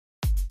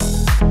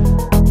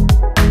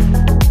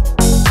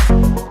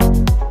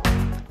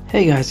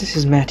Hey guys, this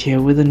is Matt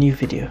here with a new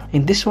video.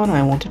 In this one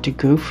I wanted to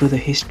go through the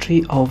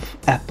history of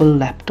Apple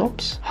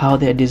laptops, how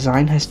their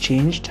design has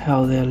changed,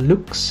 how their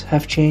looks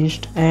have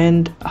changed,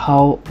 and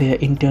how their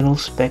internal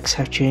specs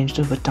have changed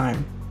over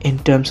time in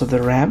terms of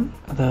the RAM,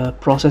 the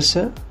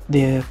processor,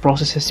 their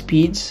processor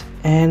speeds,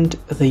 and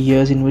the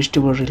years in which they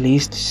were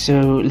released.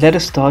 So let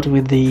us start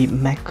with the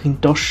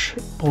Macintosh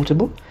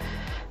Portable,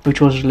 which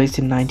was released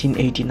in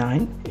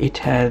 1989. It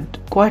had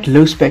quite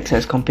low specs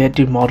as compared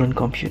to modern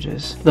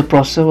computers. The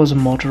processor was a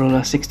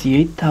Motorola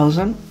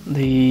 68000,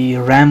 the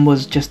RAM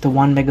was just the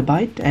 1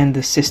 megabyte, and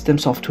the system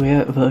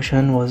software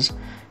version was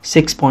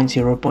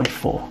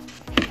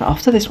 6.0.4.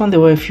 After this one there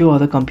were a few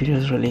other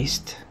computers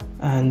released,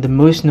 and the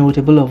most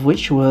notable of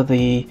which were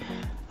the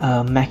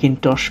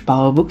Macintosh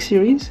PowerBook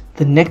series.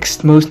 The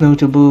next most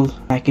notable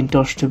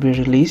Macintosh to be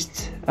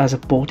released as a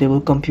portable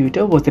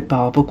computer was the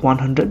PowerBook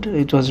 100.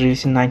 It was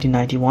released in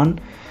 1991.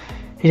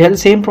 It had the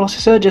same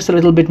processor, just a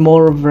little bit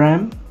more of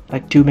RAM,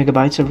 like 2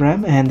 megabytes of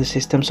RAM, and the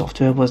system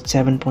software was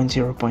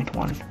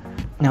 7.0.1.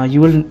 Now you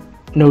will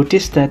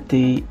notice that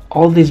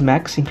all these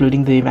Macs,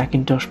 including the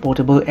Macintosh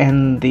Portable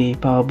and the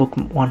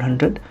PowerBook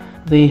 100,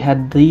 they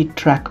had the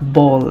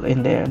trackball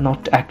in there,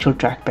 not actual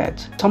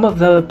trackpads. Some of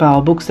the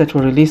PowerBooks that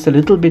were released a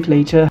little bit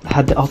later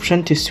had the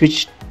option to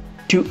switch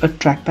to a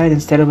trackpad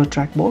instead of a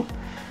trackball,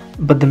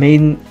 but the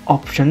main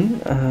option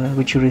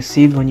which you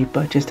received when you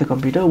purchased the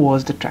computer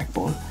was the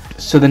trackball.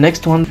 So the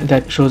next one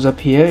that shows up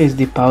here is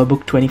the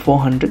PowerBook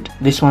 2400.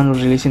 This one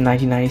was released in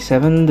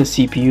 1997. The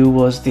CPU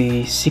was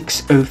the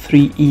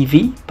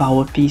 603EV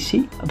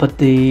PowerPC, but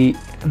the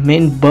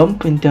main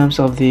bump in terms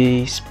of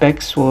the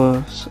specs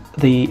was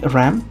the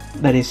RAM,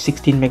 that is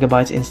 16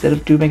 megabytes instead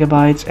of 2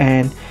 megabytes,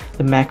 and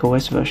the Mac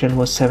OS version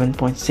was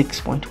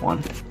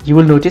 7.6.1. You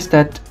will notice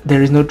that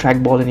there is no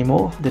trackball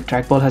anymore. The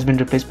trackball has been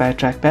replaced by a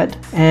trackpad,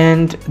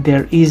 and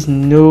there is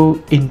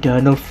no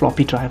internal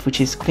floppy drive, which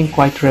is, I think,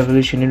 quite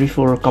revolutionary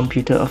for a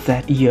computer of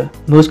that year.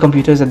 Most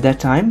computers at that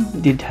time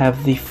did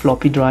have the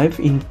floppy drive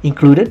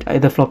included,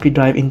 the floppy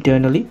drive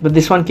internally, but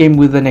this one came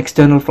with an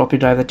external floppy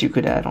drive that you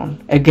could add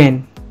on.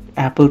 Again,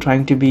 Apple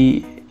trying to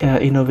be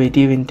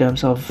innovative in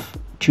terms of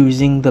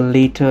choosing the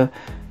later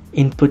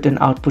input and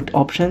output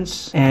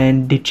options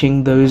and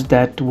ditching those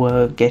that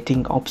were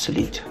getting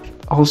obsolete.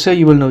 Also,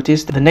 you will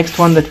notice the next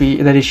one that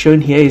is shown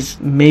here is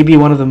maybe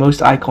one of the most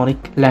iconic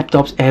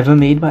laptops ever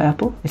made by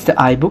Apple. It's the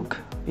iBook.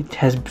 It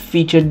has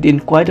featured in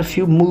quite a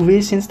few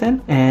movies since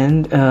then,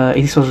 and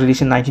it was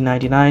released in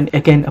 1999.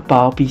 Again, a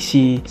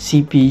PowerPC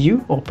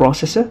CPU or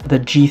processor, the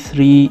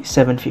G3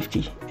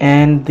 750,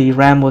 and the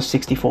RAM was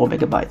 64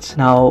 megabytes.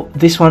 Now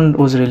this one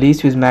was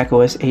released with Mac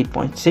OS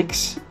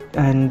 8.6,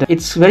 and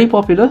it's very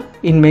popular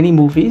in many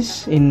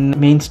movies. In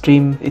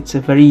mainstream, it's a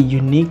very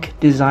unique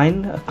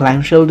design, a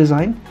clamshell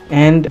design,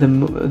 and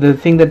the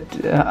thing that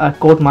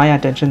caught my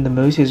attention the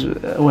most is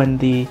when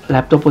the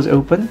laptop was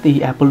opened,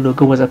 the Apple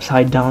logo was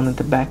upside down at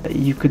the back.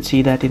 You could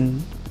see that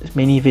in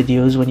many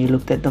videos when you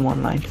looked at them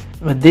online.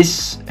 But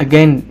this,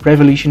 again,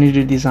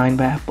 revolutionary design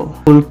by Apple.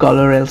 Full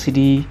color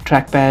LCD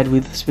trackpad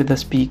with a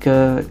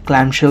speaker,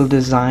 clamshell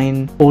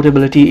design,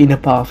 portability in a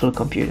powerful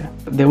computer.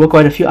 There were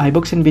quite a few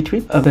iBooks in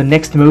between. The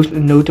next most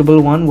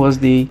notable one was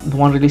the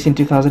one released in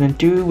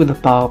 2002 with the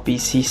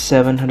PowerPC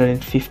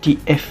 750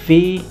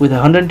 FV with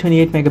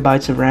 128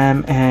 megabytes of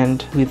RAM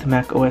and with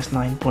Mac OS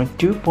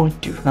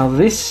 9.2.2. Now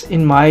this,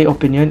 in my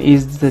opinion,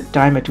 is the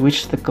time at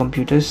which the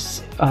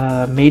computers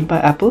made by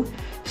Apple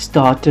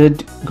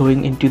started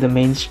going into the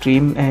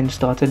mainstream and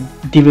started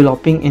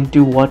developing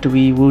into what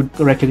we would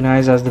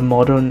recognize as the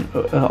modern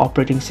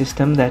operating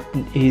system that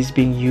is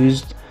being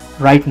used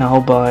right now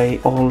by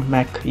all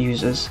Mac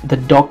users. The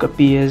dock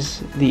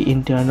appears, the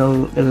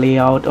internal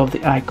layout of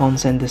the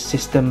icons and the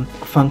system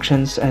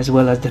functions, as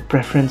well as the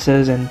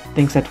preferences and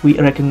things that we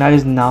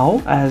recognize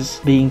now as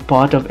being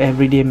part of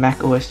everyday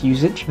Mac OS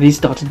usage. These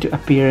started to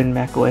appear in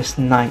Mac OS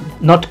 9.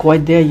 Not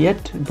quite there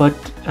yet, but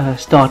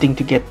starting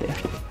to get there.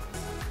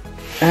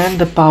 And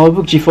the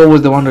PowerBook G4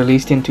 was the one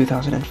released in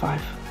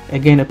 2005.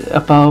 Again, a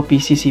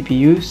PowerPC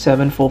CPU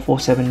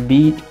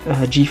 7447B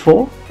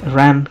G4,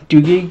 RAM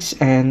 2 gigs,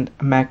 and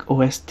Mac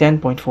OS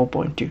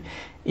 10.4.2.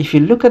 If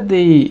you look at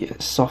the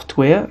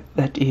software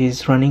that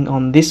is running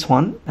on this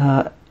one,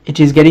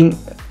 it is getting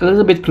a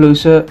little bit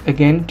closer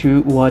again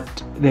to what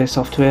their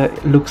software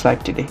looks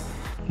like today.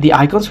 The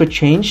icons were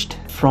changed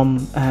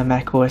from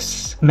Mac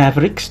OS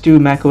Mavericks to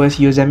Mac OS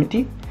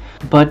Yosemite,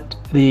 but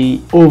the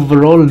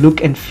overall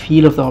look and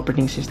feel of the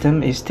operating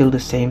system is still the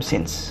same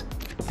since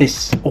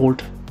this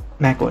old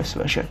Mac OS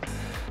version.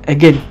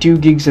 Again, 2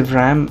 gigs of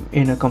RAM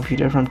in a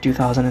computer from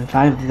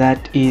 2005,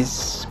 that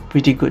is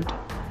pretty good.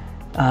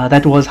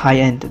 That was high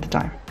end at the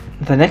time.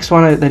 The next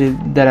one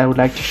that I would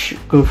like to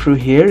go through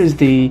here is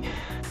the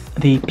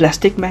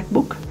plastic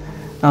MacBook.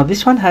 Now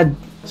this one had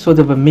sort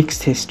of a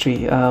mixed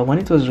history. When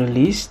it was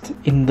released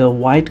in the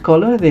white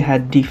color, they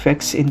had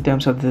defects in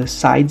terms of the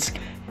sides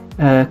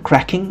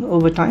cracking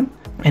over time,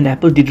 and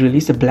Apple did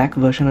release a black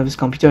version of this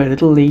computer a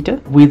little later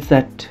with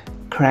that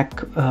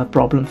crack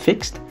problem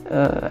fixed.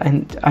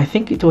 and I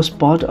think it was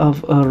part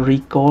of a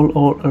recall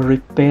or a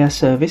repair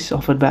service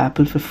offered by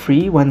Apple for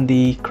free. When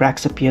the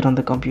cracks appeared on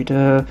the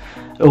computer,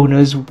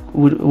 owners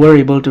were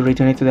able to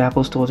return it to the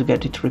Apple Store to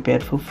get it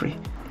repaired for free.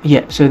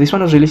 Yeah, so this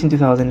one was released in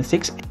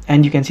 2006,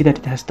 and you can see that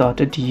it has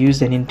started to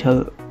use an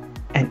Intel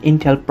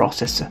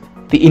processor,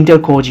 the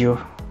Intel Core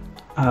Duo,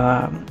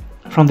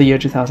 from the year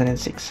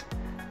 2006.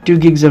 2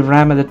 gigs of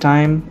RAM at the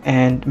time,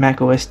 and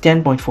macOS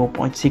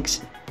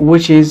 10.4.6,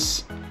 which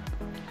is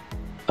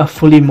a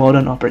fully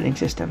modern operating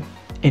system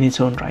in its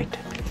own right.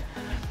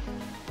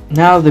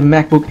 Now the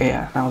MacBook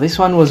Air. Now this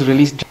one was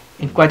released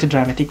in quite a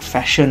dramatic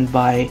fashion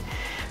by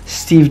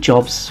Steve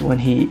Jobs when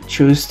he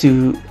chose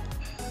to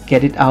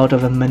get it out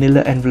of a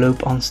manila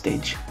envelope on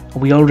stage.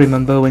 We all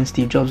remember when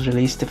Steve Jobs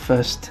released the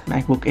first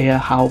MacBook Air,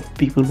 how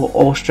people were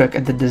awestruck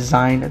at the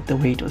design, at the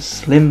way it was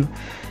slim,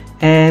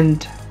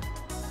 and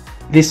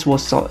this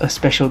was a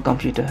special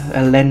computer,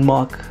 a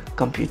landmark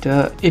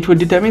computer. It would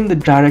determine the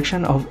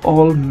direction of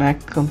all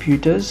Mac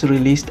computers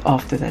released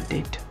after that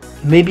date.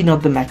 Maybe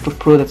not the MacBook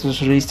Pro that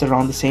was released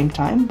around the same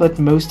time, but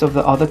most of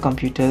the other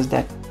computers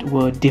that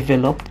were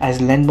developed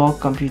as landmark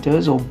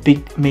computers or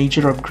big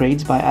major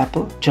upgrades by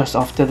Apple just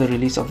after the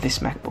release of this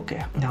MacBook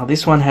Air. Now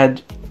this one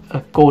had a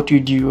Core 2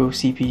 Duo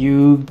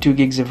CPU, 2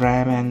 gigs of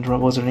RAM, and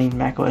was running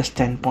macOS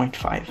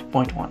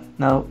 10.5.1.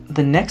 Now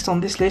the next on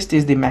this list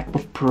is the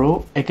MacBook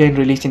Pro, again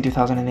released in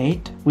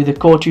 2008 with a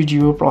Core 2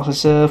 Duo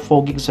processor,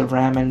 4 gigs of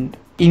RAM, and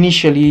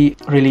initially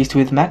released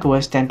with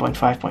macOS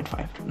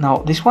 10.5.5. Now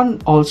this one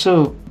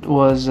also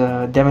was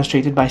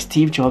demonstrated by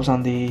Steve Jobs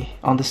on the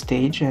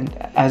stage, and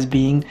as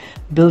being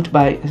built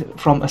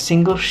from a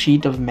single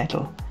sheet of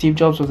metal. Steve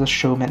Jobs was a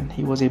showman.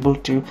 He was able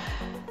to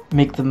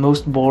make the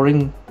most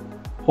boring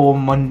or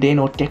mundane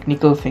or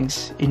technical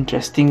things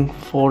interesting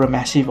for a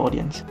massive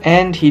audience.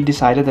 And he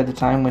decided at the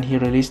time when he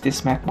released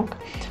this MacBook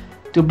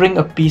to bring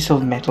a piece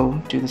of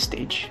metal to the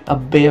stage, a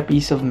bare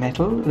piece of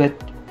metal that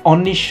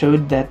only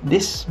showed that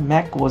this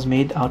Mac was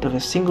made out of a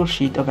single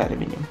sheet of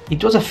aluminium.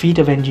 It was a feat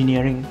of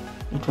engineering.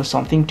 It was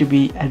something to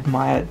be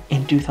admired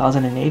in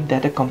 2008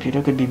 that a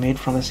computer could be made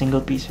from a single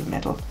piece of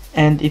metal,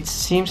 and it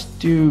seems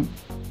to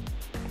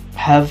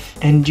have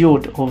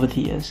endured over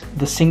the years.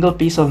 The single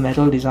piece of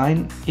metal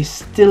design is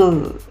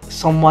still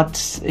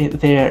somewhat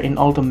there in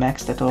all the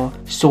Macs that are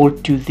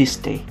sold to this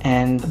day,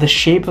 and the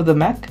shape of the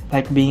Mac,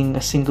 like being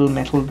a single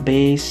metal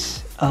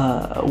base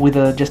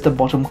with just a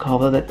bottom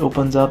cover that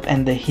opens up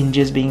and the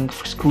hinges being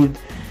screwed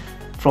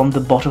from the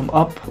bottom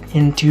up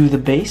into the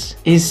base,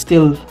 is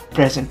still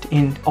present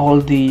in all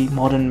the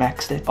modern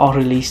Macs that are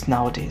released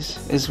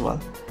nowadays as well.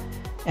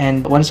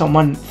 And when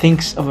someone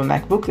thinks of a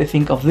MacBook, they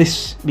think of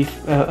this,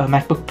 a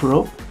MacBook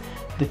Pro.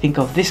 They think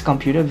of this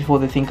computer before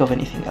they think of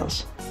anything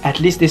else. At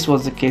least this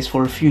was the case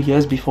for a few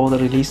years before the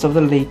release of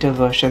the later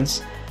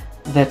versions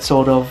that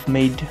sort of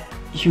made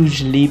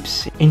huge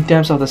leaps in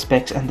terms of the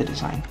specs and the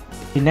design.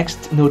 The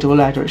next notable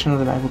iteration of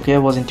the MacBook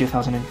Air was in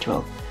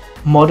 2012.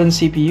 Modern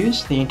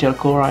CPUs, the Intel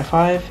Core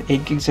i5,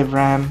 8 gigs of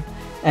RAM,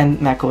 and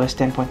macOS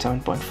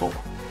 10.7.4.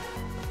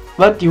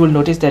 But you will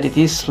notice that it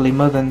is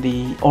slimmer than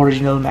the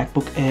original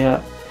MacBook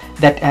Air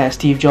that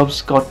Steve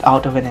Jobs got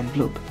out of an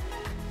envelope.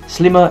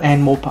 Slimmer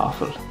and more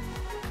powerful.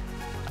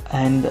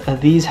 And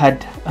these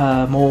had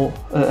more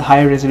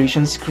higher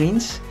resolution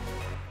screens.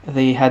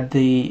 They had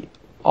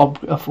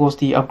of course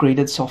the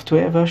upgraded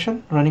software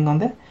version running on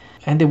there,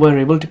 and they were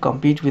able to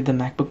compete with the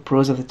MacBook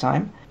Pros of the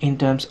time in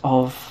terms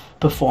of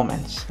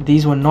performance.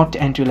 These were not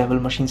entry-level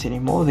machines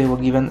anymore. They were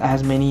given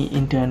as many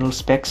internal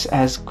specs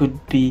as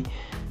could be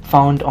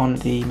found on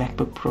the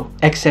MacBook Pro,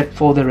 except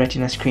for the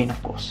Retina screen,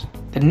 of course.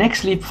 The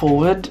next leap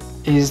forward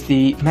is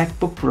the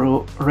MacBook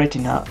Pro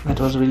Retina that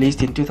was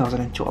released in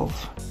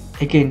 2012.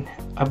 Again,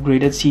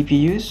 upgraded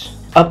CPUs,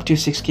 up to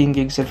 16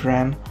 gigs of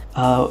RAM,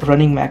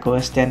 running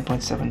macOS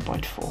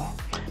 10.7.4.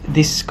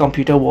 This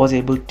computer was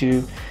able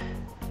to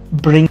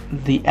bring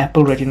the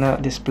Apple Retina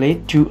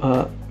display to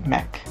a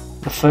Mac.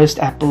 The first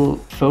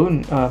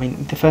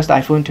the first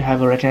iPhone to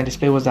have a Retina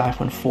display was the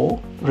iPhone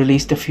 4,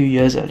 released a few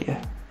years earlier.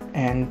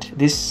 And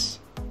this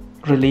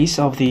release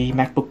of the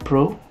MacBook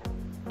Pro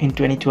in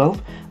 2012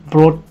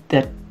 brought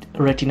that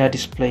Retina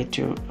display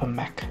to a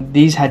Mac.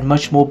 These had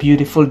much more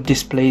beautiful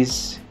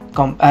displays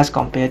as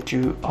compared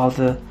to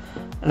other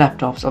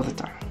laptops of the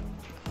time.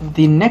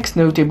 The next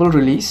notable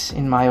release,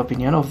 in my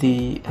opinion, of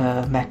the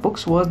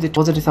MacBooks was the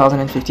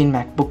 2015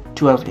 MacBook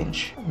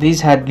 12-inch.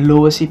 These had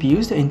lower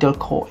CPUs, the Intel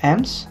Core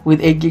M's,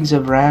 with 8 gigs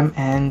of RAM,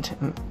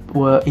 and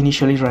were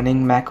initially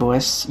running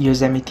macOS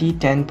Yosemite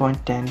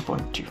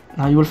 10.10.2.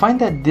 Now you will find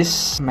that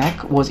this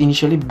Mac was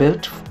initially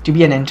built to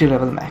be an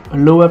entry-level Mac, a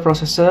lower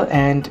processor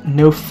and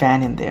no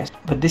fan in there.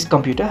 But this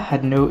computer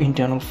had no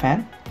internal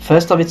fan,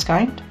 first of its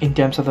kind in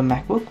terms of the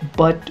MacBook,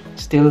 but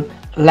still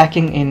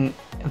lacking in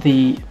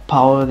the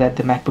power that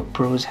the MacBook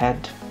Pros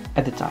had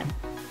at the time.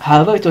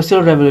 However, it was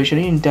still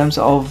revolutionary in terms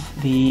of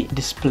the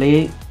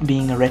display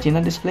being a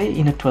Retina display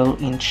in a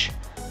 12-inch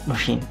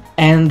machine,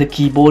 and the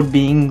keyboard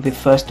being the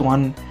first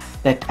one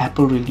that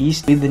Apple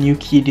released with the new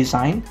key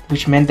design,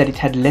 which meant that it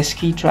had less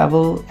key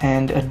travel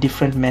and a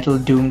different metal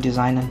dome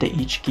design under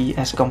each key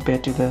as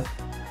compared to the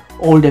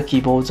older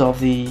keyboards of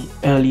the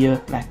earlier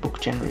MacBook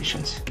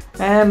generations.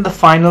 And the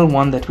final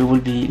one that we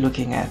will be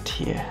looking at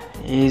here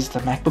is the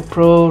MacBook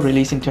Pro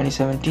released in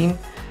 2017.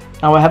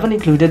 Now, I haven't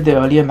included the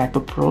earlier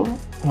MacBook Pro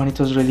when it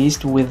was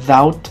released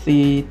without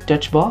the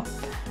touch bar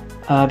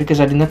because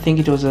I did not think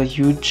it was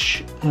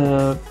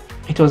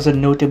a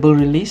notable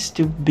release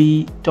to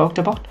be talked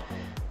about.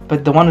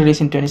 But the one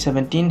released in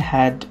 2017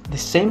 had the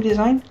same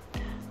design,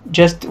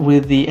 just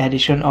with the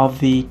addition of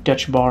the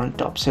touch bar on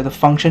top. So the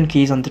function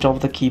keys on the top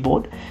of the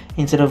keyboard,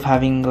 instead of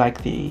having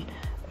like the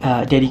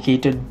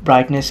dedicated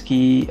brightness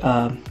key,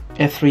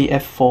 F3,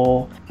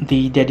 F4,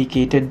 the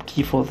dedicated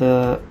key for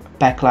the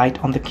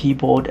backlight on the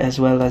keyboard, as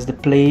well as the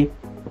play,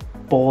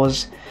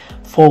 pause,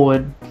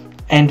 forward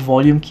and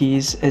volume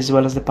keys, as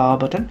well as the power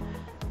button,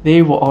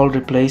 they were all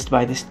replaced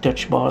by this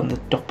touch bar on the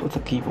top of the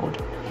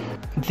keyboard.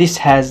 This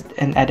has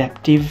an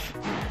adaptive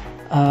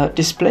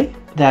display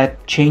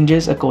that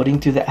changes according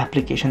to the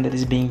application that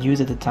is being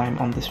used at the time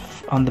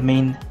on the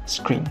main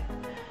screen.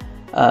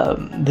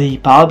 The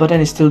power button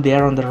is still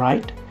there on the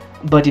right,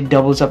 but it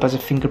doubles up as a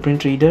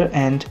fingerprint reader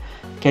and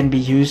can be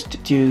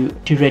used to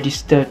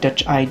register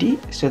Touch ID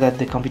so that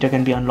the computer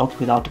can be unlocked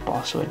without a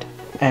password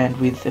and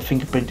with a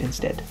fingerprint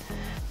instead.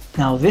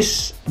 Now,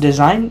 this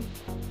design,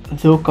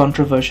 though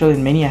controversial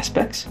in many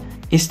aspects,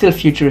 is still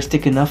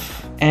futuristic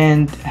enough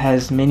and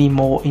has many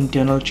more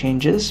internal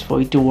changes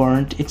for it to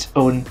warrant its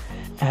own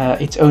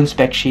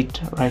spec sheet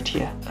right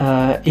here.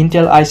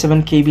 Intel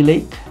i7 Kaby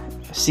Lake,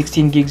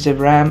 16 gigs of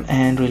RAM,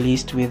 and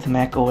released with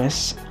Mac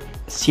OS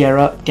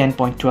Sierra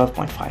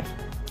 10.12.5.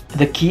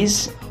 The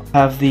keys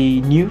have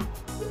the new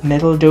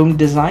metal dome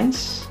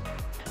designs,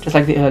 just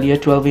like the earlier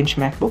 12-inch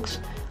MacBooks,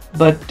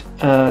 but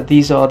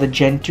these are the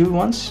Gen 2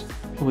 ones,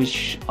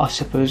 which are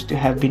supposed to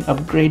have been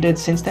upgraded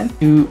since then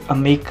to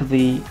make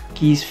the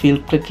keys feel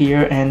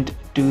clickier and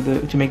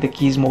to make the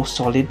keys more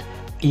solid,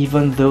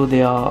 even though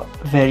they are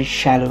very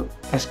shallow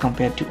as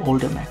compared to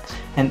older Macs.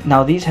 And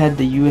now these had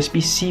the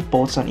USB-C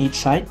ports on each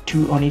side,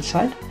 2 on each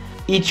side.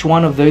 Each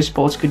one of those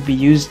ports could be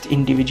used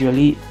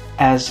individually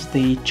as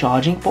the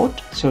charging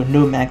port, so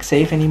no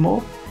MagSafe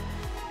anymore.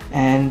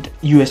 And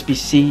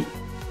USB-C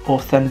or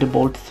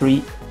Thunderbolt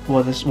 3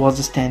 was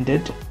the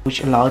standard,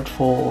 which allowed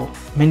for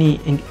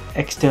many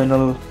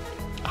external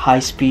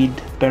high-speed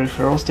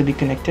peripherals to be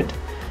connected,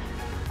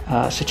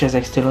 such as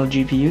external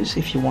GPUs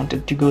if you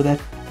wanted to go that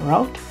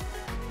route,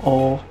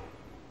 or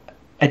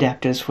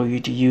adapters for you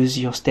to use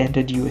your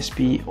standard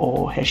USB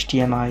or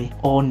HDMI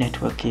or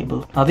network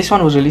cable. Now, this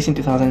one was released in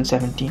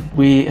 2017.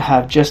 We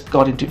have just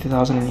got into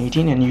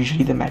 2018, and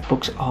usually the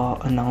MacBooks are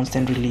announced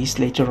and released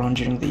later on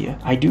during the year.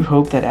 I do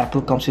hope that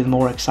Apple comes with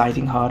more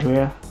exciting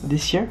hardware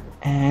this year,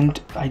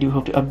 and I do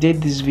hope to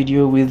update this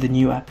video with the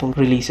new Apple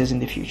releases in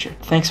the future.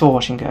 Thanks for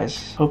watching,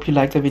 guys. Hope you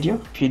liked the video.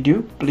 If you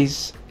do,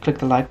 please click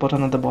the like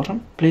button at the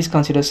bottom. Please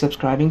consider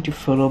subscribing to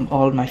follow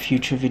all my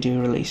future video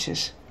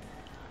releases.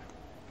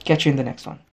 Catch you in the next one.